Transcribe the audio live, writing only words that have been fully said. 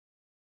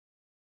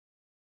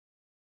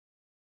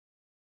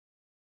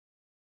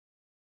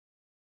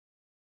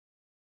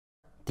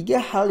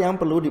3 hal yang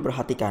perlu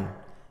diperhatikan: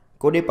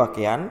 kode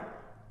pakaian,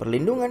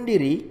 perlindungan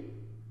diri,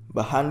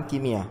 bahan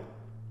kimia.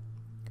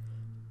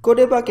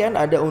 Kode pakaian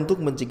ada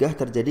untuk mencegah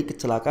terjadi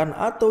kecelakaan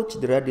atau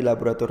cedera di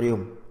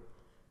laboratorium.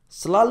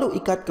 Selalu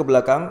ikat ke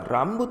belakang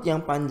rambut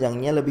yang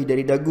panjangnya lebih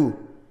dari dagu.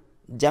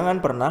 Jangan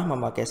pernah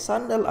memakai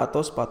sandal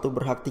atau sepatu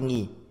berhak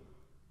tinggi.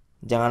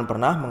 Jangan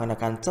pernah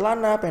mengenakan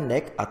celana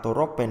pendek atau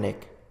rok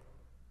pendek.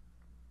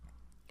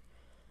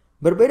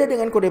 Berbeda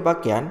dengan kode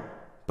pakaian,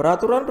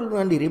 peraturan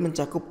perlindungan diri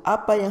mencakup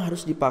apa yang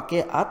harus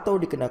dipakai atau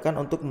dikenakan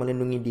untuk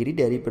melindungi diri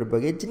dari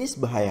berbagai jenis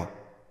bahaya.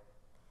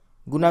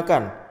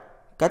 Gunakan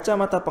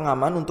kacamata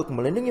pengaman untuk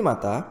melindungi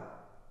mata,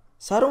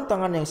 sarung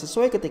tangan yang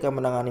sesuai ketika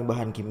menangani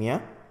bahan kimia,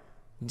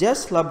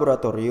 jas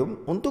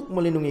laboratorium untuk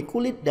melindungi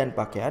kulit dan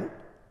pakaian.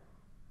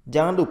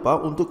 Jangan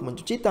lupa untuk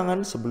mencuci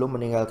tangan sebelum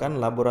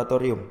meninggalkan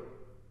laboratorium.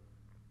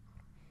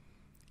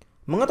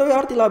 Mengetahui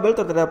arti label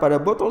tertera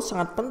pada botol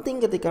sangat penting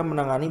ketika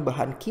menangani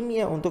bahan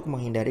kimia untuk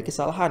menghindari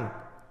kesalahan.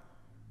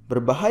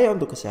 Berbahaya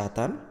untuk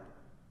kesehatan,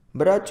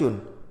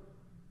 beracun,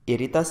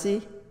 iritasi,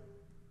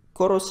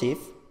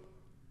 korosif,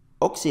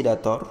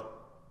 oksidator,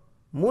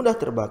 mudah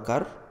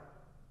terbakar,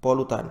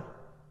 polutan.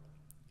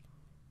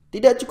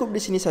 Tidak cukup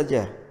di sini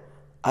saja.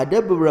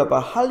 Ada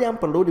beberapa hal yang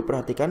perlu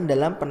diperhatikan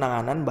dalam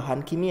penanganan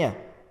bahan kimia.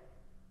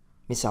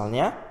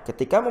 Misalnya,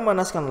 ketika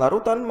memanaskan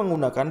larutan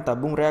menggunakan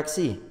tabung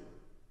reaksi.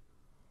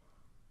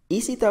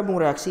 Isi tabung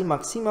reaksi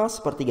maksimal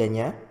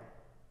sepertiganya.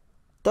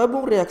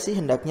 Tabung reaksi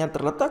hendaknya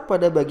terletak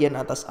pada bagian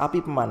atas api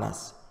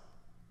pemanas.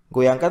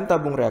 Goyangkan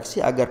tabung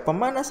reaksi agar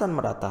pemanasan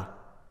merata.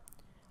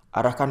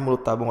 Arahkan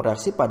mulut tabung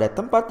reaksi pada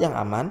tempat yang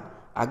aman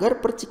agar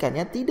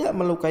percikannya tidak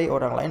melukai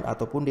orang lain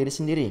ataupun diri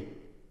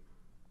sendiri.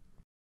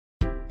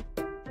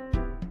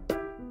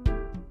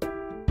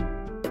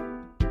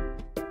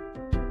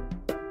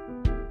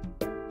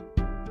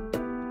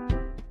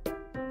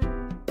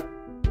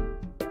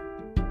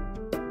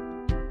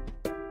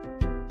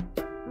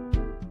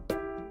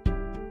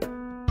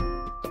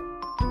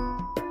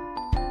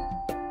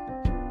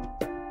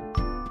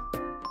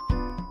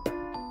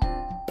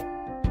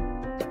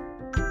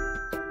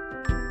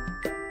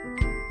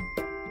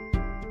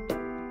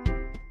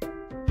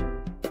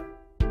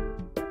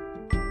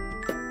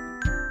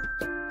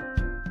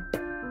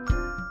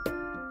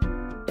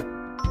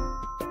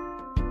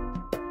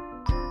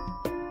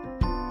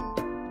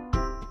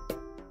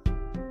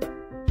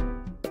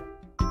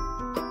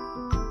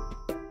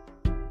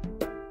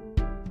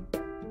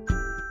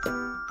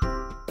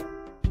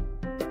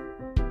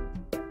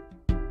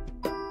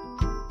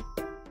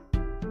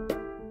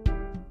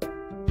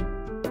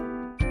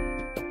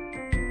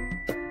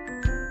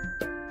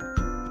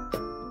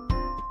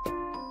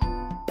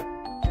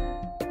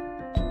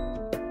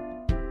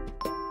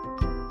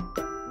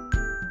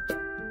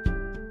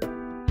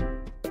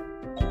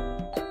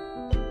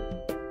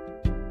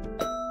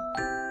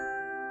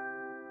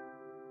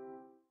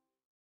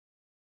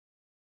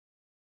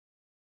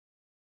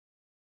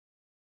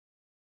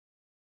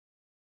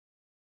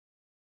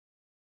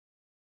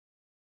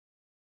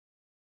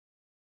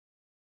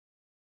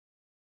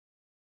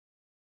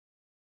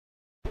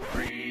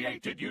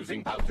 Created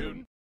using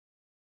Powtoon.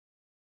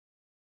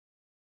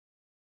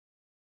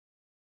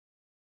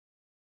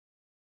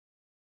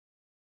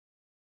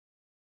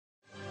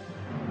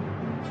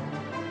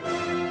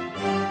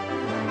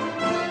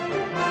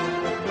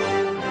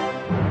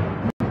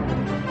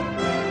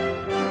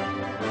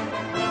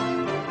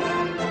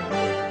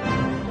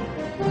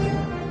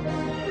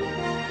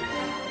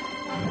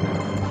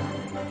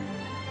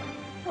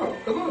 Oh,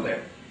 hello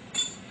there.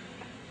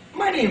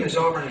 My name is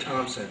Auburn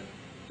Thompson.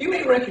 You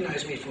may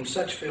recognize me from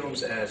such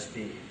films as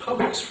the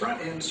Publix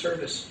Front-End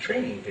Service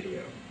training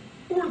video,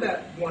 or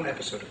that one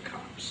episode of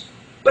Cops.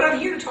 But I'm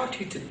here to talk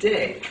to you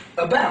today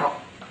about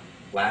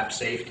lab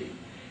safety.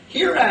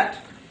 Here at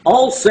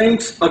All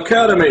Saints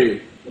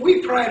Academy,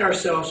 we pride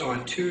ourselves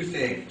on two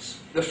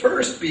things. The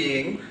first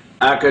being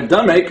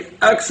academic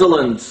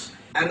excellence,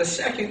 and the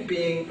second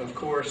being, of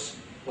course,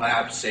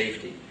 lab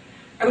safety.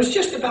 I was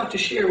just about to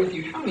share with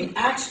you how many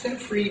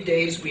accident-free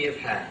days we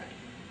have had.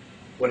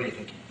 What are you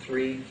thinking?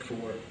 3, 4,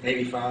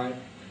 maybe 5?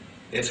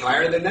 It's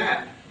higher than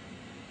that.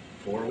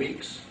 4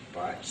 weeks,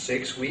 5,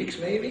 6 weeks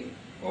maybe?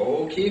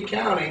 Oh, keep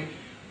counting.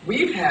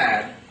 We've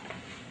had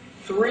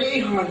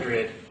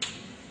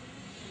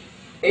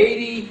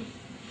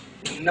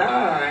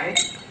 389.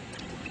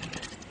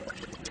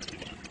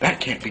 That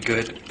can't be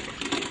good.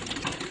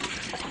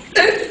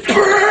 It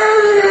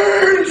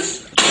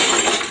burns!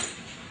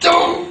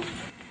 Don't!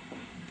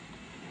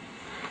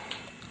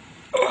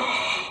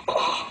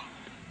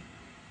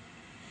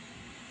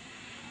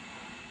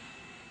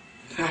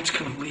 That's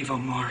gonna leave a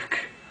mark.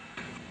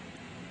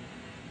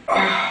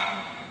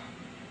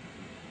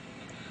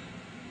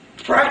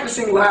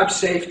 Practicing lab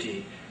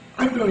safety,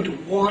 I'm going to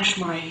wash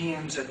my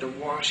hands at the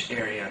wash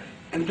area,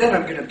 and then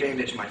I'm gonna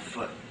bandage my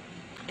foot.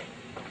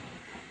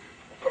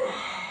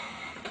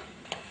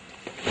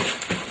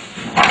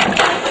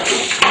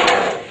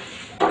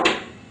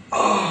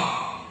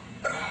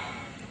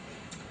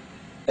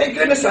 Thank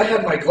goodness I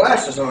had my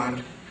glasses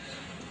on.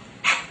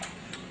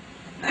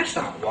 That's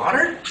not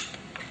water.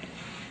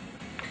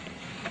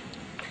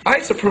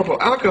 Isopropyl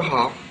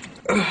alcohol.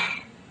 Ugh.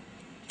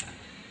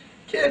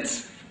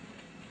 Kids,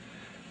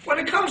 when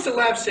it comes to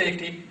lab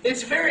safety,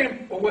 it's very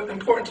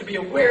important to be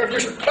aware of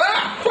your...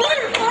 Fire!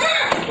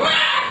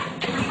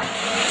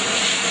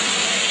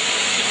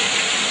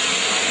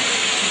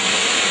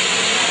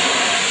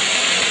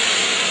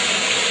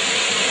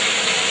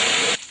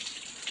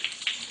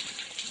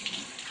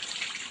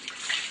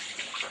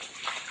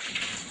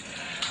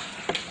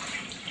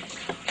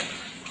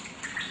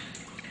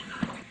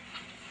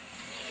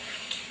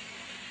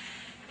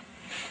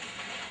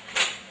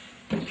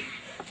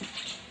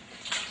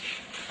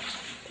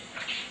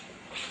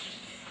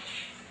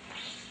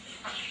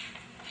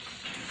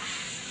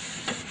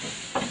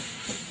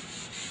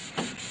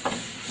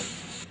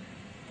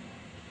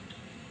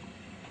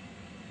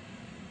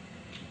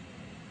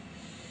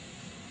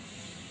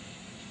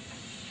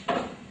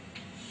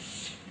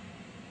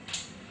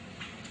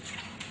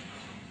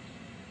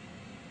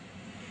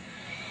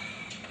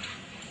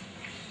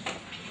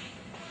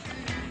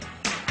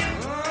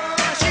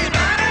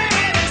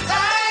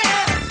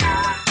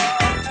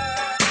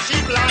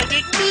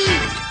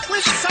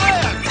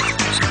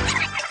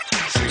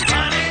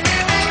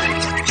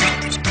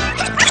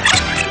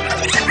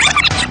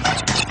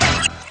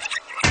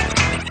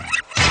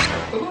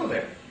 Hello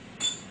there.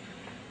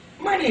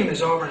 My name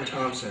is Auburn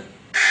Thompson.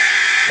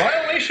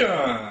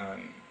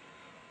 Violation!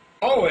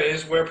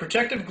 Always wear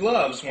protective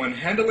gloves when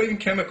handling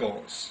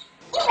chemicals.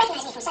 You may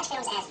recognize me from such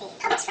films as the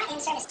Public's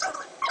Front-End Service.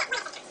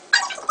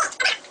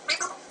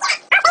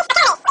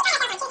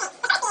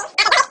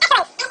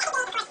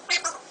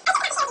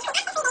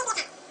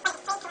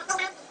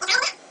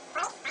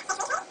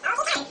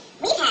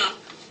 We've had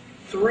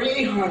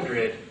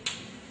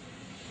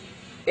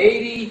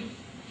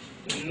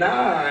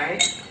 389.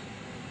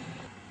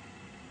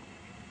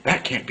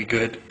 That can't be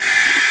good.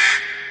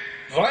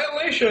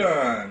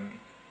 Violation!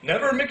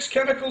 Never mix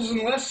chemicals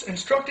unless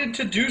instructed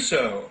to do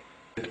so.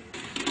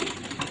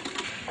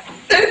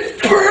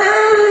 It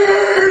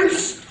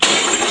burns!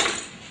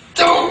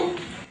 Don't!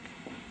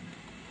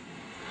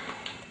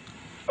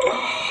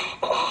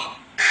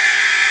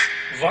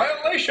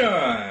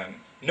 Violation!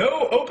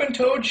 No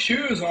open-toed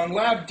shoes on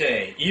lab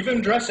day,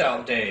 even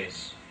dress-out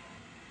days.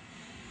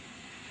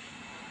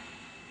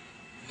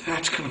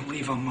 That's gonna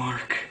leave a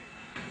mark.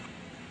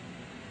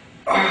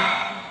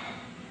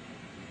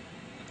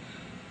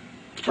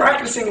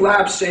 Practicing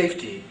lab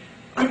safety,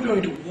 I'm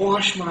going to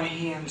wash my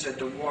hands at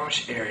the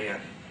wash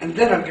area, and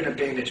then I'm going to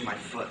bandage my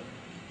foot.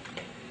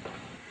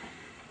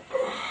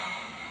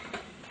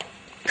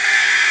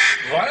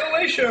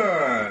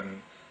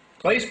 Violation!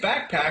 Place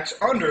backpacks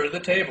under the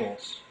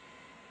tables.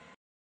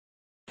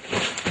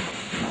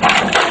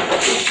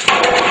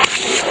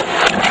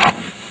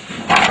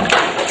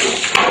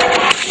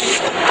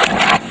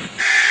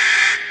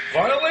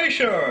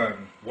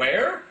 Violation!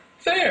 Where?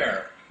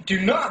 There! Do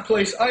not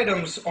place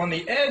items on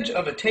the edge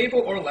of a table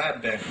or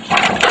lab bench.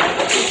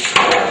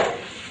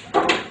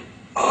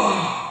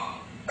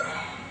 Oh.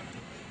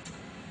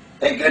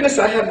 Thank goodness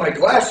I had my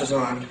glasses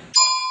on.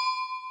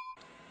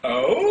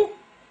 Oh?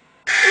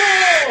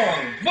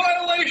 Wrong!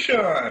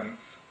 Violation!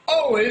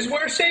 Always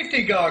wear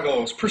safety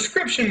goggles.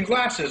 Prescription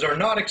glasses are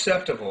not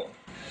acceptable.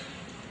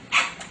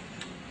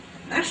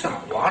 That's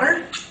not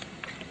water.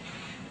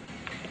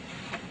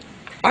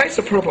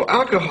 Isopropyl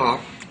alcohol.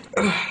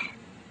 Ugh.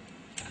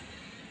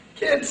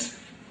 Kids,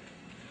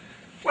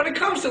 when it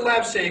comes to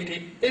lab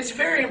safety, it's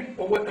very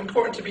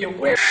important to be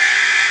aware.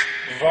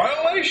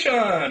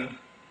 Violation!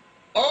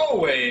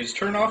 Always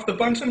turn off the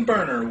Bunsen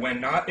burner when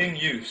not in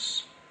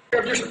use.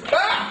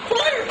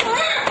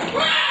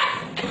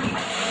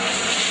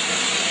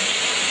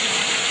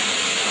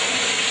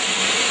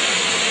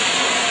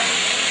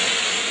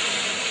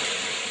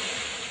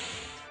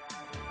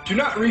 Do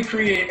not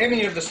recreate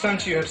any of the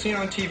stunts you have seen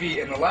on TV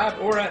in the lab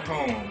or at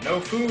home. No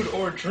food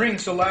or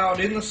drinks allowed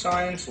in the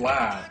science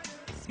lab.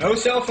 No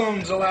cell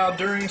phones allowed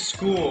during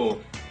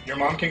school. Your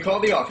mom can call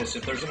the office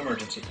if there's an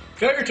emergency.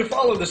 Failure to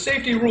follow the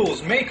safety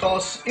rules may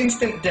cause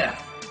instant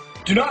death.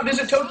 Do not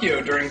visit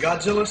Tokyo during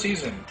Godzilla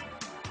season.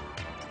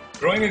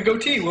 Growing a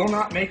goatee will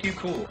not make you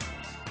cool.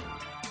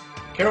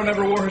 Carol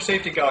never wore her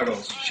safety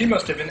goggles. She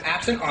must have been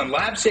absent on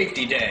lab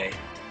safety day.